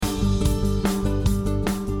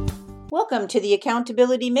Welcome to the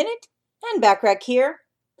Accountability Minute, and Backrack here.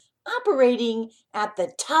 Operating at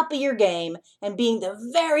the top of your game and being the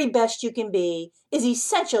very best you can be is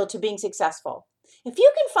essential to being successful. If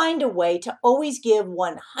you can find a way to always give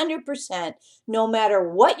 100% no matter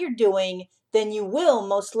what you're doing, then you will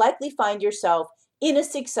most likely find yourself in a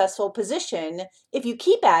successful position if you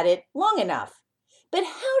keep at it long enough. But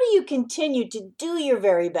how do you continue to do your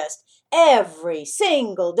very best every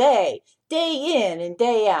single day, day in and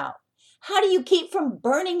day out? How do you keep from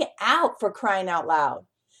burning out, for crying out loud?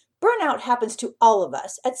 Burnout happens to all of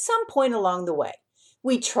us at some point along the way.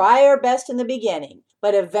 We try our best in the beginning,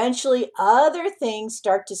 but eventually other things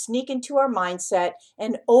start to sneak into our mindset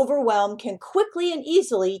and overwhelm can quickly and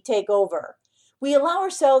easily take over. We allow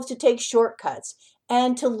ourselves to take shortcuts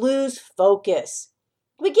and to lose focus.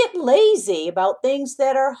 We get lazy about things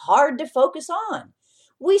that are hard to focus on.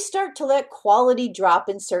 We start to let quality drop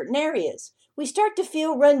in certain areas. We start to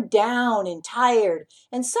feel run down and tired,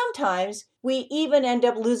 and sometimes we even end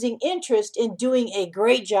up losing interest in doing a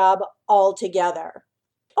great job altogether.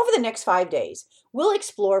 Over the next 5 days, we'll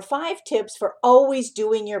explore 5 tips for always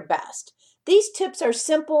doing your best. These tips are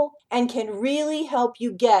simple and can really help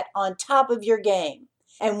you get on top of your game.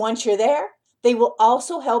 And once you're there, they will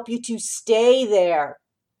also help you to stay there.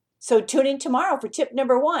 So tune in tomorrow for tip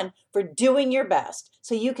number 1 for doing your best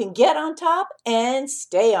so you can get on top and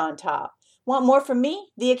stay on top. Want more from me,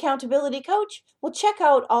 the Accountability Coach? Well, check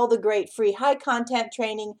out all the great free high content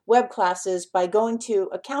training web classes by going to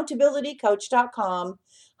accountabilitycoach.com.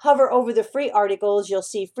 Hover over the free articles, you'll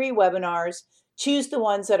see free webinars. Choose the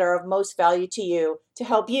ones that are of most value to you to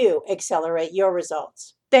help you accelerate your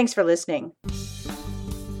results. Thanks for listening.